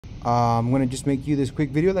I'm going to just make you this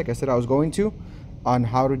quick video like I said I was going to on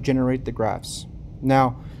how to generate the graphs.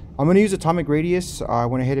 Now I'm going to use atomic radius. I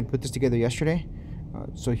went ahead and put this together yesterday.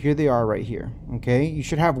 So here they are right here. Okay, you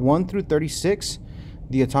should have 1 through 36,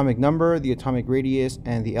 the atomic number, the atomic radius,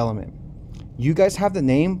 and the element. You guys have the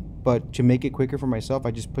name, but to make it quicker for myself,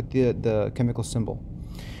 I just put the chemical symbol.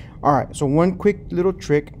 All right, so one quick little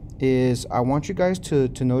trick is I want you guys to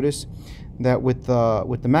notice that with the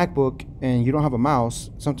MacBook and you don't have a mouse,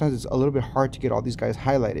 sometimes it's a little bit hard to get all these guys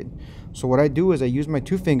highlighted. So what I do is I use my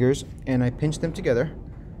 2 fingers and I pinch them together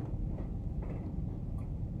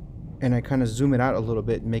and I kind of zoom it out a little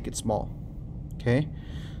bit and make it small. Okay,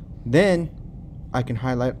 then I can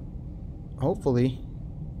highlight hopefully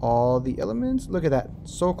all the elements. Look at that,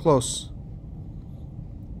 so close.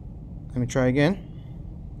 Let me try again.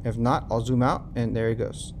 If not, I'll zoom out and there it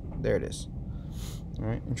goes. There it is. All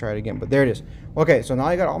right, and try it again, but there it is. Okay, so now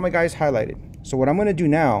I got all my guys highlighted. So what I'm going to do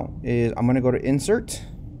now is I'm going to go to insert.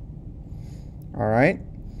 All right,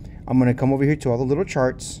 I'm going to come over here to all the little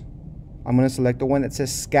charts. I'm going to select the one that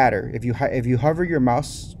says scatter. If you hover your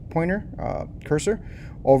mouse pointer cursor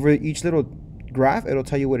over each little graph, it'll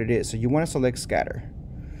tell you what it is. So you want to select scatter.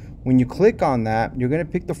 When you click on that, you're going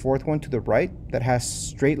to pick the 4th one to the right that has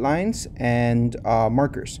straight lines and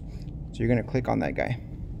markers. So you're going to click on that guy.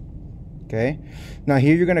 Okay, now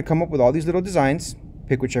here you're going to come up with all these little designs.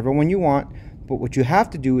 Pick whichever one you want, but what you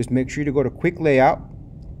have to do is make sure to go to quick layout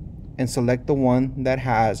and select the one that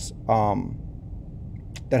has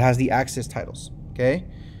the axis titles. Okay,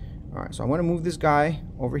 all right, so I'm going to move this guy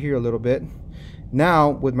over here a little bit. Now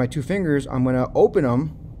with my 2 fingers I'm going to open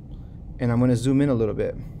them and I'm going to zoom in a little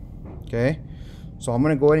bit. Okay, so I'm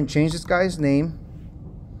going to go ahead and change this guy's name,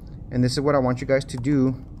 and this is what I want you guys to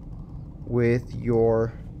do with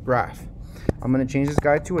your graph. I'm going to change this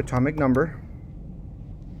guy to atomic number,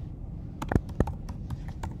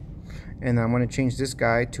 and I'm going to change this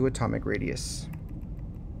guy to atomic radius.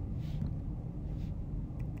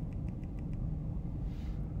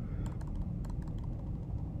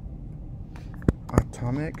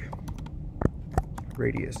 Atomic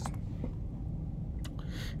radius.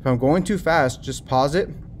 If I'm going too fast, just pause it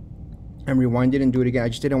and rewind it and do it again. I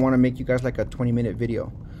just didn't want to make you guys like a 20-minute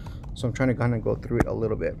video, so I'm trying to kind of go through it a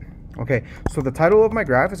little bit. Okay, so the title of my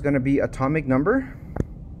graph is going to be atomic number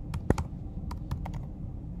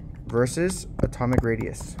versus atomic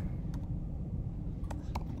radius.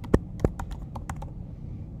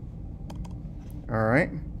 All right.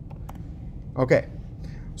 Okay,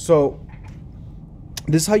 so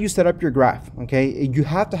this is how you set up your graph. Okay, you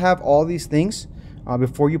have to have all these things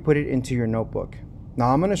before you put it into your notebook.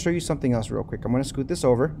 Now I'm going to show you something else real quick. I'm going to scoot this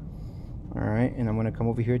over. All right, and I'm going to come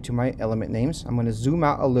over here to my element names. I'm going to zoom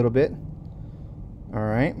out a little bit. All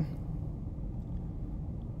right.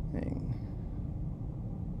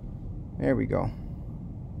 There we go.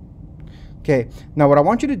 Okay, now what I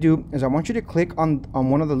want you to do is I want you to click on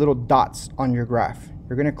one of the little dots on your graph.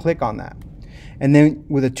 You're going to click on that. And then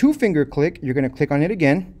with a 2-finger click, you're going to click on it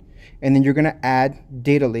again. And then you're going to add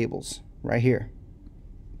data labels right here.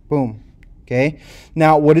 Boom. Okay,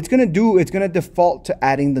 now what it's going to do, it's going to default to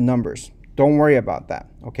adding the numbers. Don't worry about that.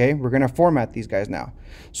 Okay, we're going to format these guys now.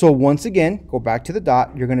 So once again, go back to the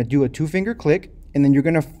dot. You're going to do a 2-finger click, and then you're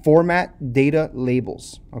going to format data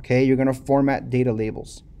labels. Okay, you're going to format data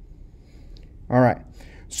labels. All right.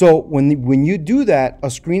 So when you do that,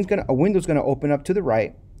 a window's going to open up to the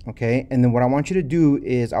right. Okay, and then what I want you to do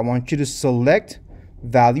is I want you to select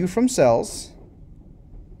value from cells.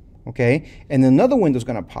 Okay, and another window is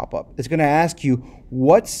going to pop up. It's going to ask you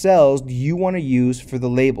what cells do you want to use for the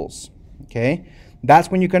labels. Okay, that's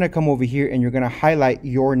when you're going to come over here and you're going to highlight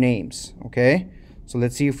your names. Okay, so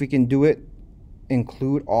let's see if we can do it.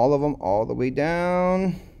 Include all of them all the way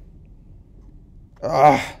down.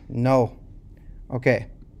 No. Okay,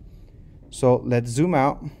 so let's zoom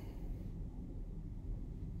out.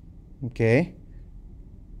 Okay,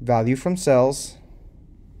 value from cells.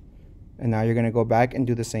 And now you're going to go back and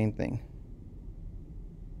do the same thing.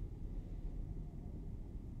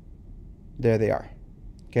 There they are.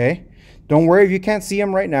 Okay. Don't worry if you can't see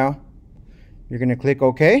them right now. You're going to click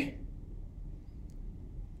OK.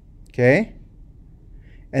 Okay.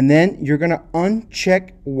 And then you're going to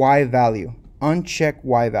uncheck Y value. Uncheck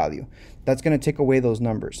Y value. That's going to take away those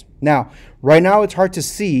numbers. Now, right now it's hard to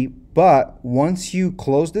see, but once you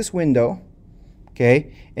close this window,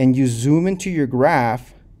 okay, and you zoom into your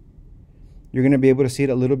graph, you're going to be able to see it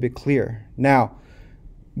a little bit clearer. Now,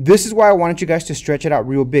 this is why I wanted you guys to stretch it out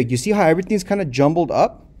real big. You see how everything's kind of jumbled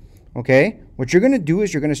up? Okay, what you're going to do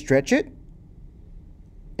is you're going to stretch it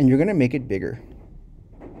and you're going to make it bigger.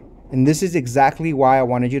 And this is exactly why I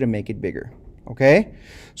wanted you to make it bigger. Okay,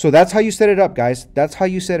 so that's how you set it up, guys. That's how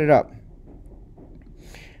you set it up.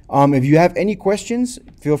 If you have any questions,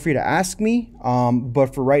 feel free to ask me.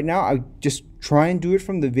 But for right now, I just try and do it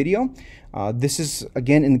from the video. This is,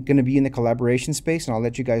 again, going to be in the collaboration space, and I'll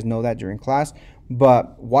let you guys know that during class.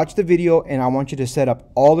 But watch the video, and I want you to set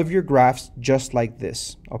up all of your graphs just like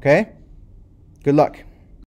this, okay? Good luck.